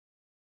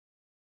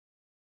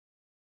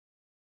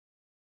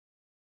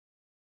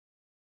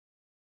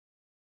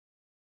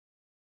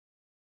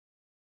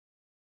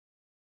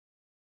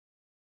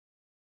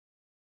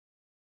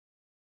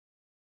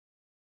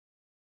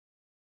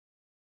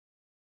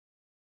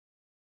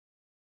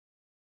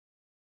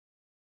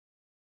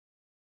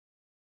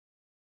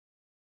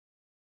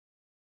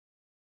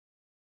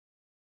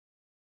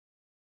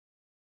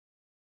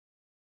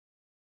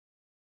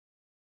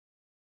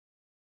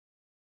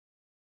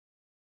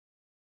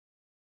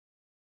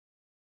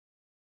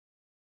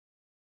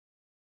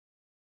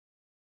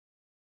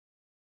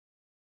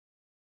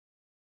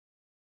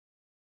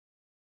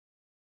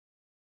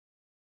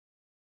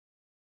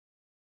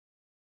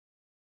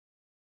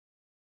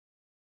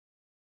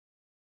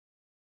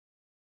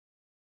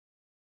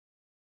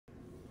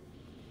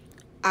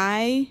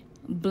I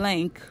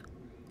blank,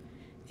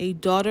 a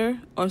daughter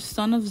or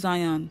son of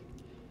Zion,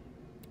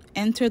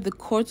 enter the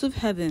courts of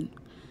heaven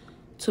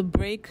to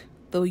break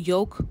the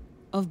yoke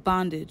of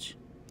bondage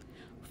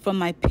from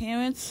my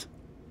parents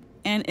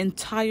and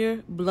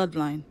entire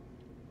bloodline.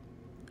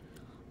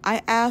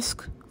 I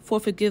ask for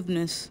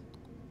forgiveness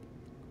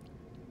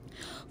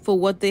for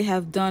what they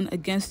have done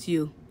against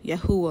you,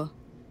 Yahuwah.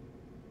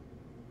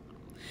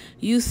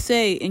 You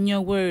say in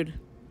your word,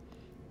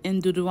 in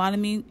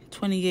Deuteronomy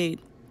 28,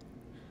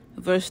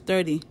 verse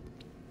 30,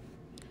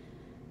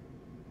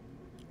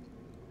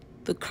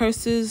 the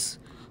curses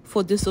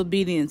for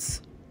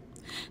disobedience,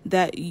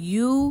 that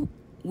you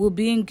will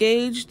be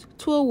engaged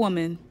to a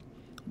woman,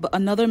 but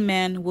another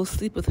man will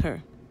sleep with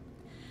her.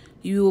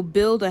 You will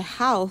build a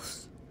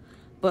house,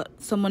 but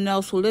someone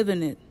else will live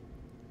in it.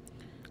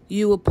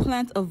 You will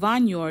plant a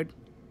vineyard,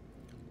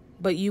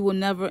 but you will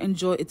never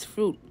enjoy its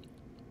fruit.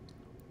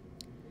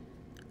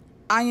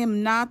 I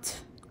am not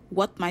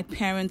what my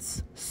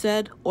parents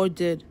said or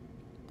did.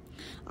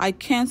 I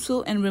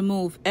cancel and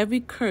remove every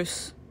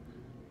curse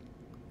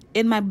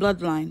in my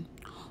bloodline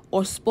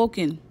or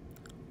spoken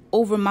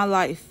over my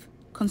life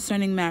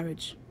concerning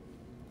marriage.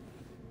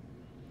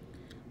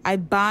 I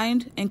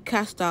bind and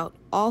cast out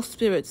all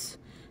spirits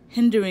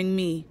hindering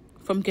me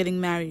from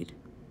getting married,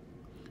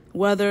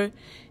 whether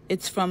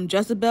it's from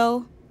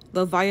Jezebel,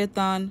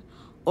 Leviathan,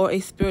 or a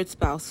spirit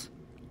spouse.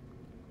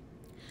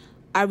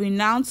 I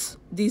renounce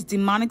these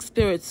demonic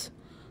spirits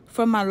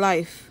from my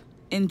life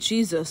in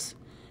Jesus,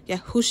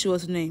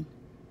 Yahushua's name.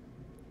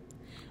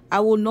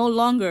 I will no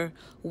longer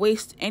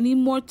waste any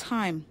more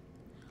time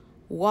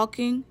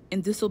walking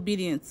in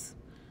disobedience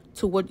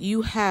to what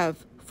you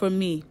have for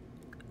me,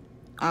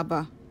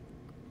 Abba.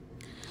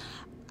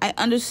 I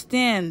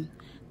understand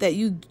that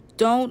you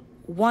don't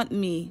want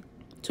me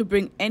to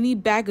bring any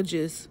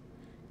baggages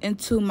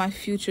into my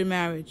future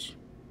marriage.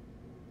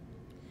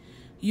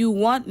 You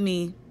want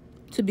me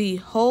to be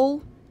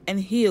whole and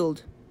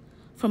healed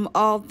from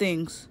all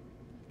things.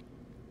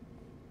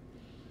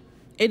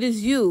 It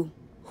is you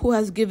who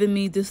has given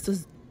me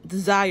this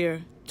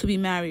desire to be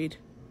married.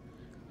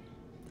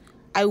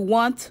 I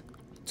want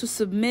to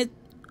submit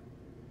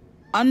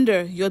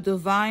under your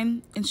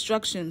divine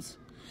instructions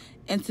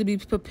and to be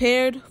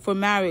prepared for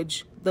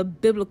marriage the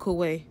biblical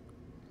way.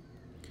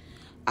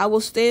 I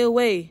will stay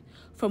away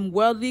from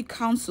worldly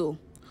counsel,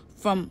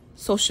 from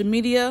social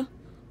media,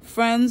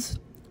 friends,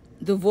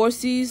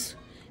 divorcees,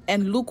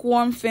 and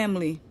lukewarm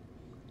family.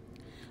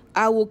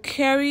 I will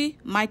carry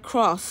my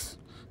cross,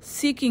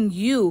 seeking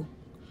you,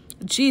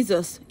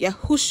 Jesus,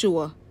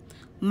 Yahushua,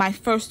 my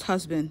first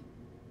husband.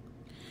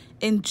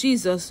 In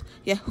Jesus,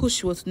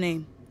 Yahushua's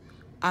name.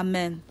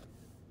 Amen.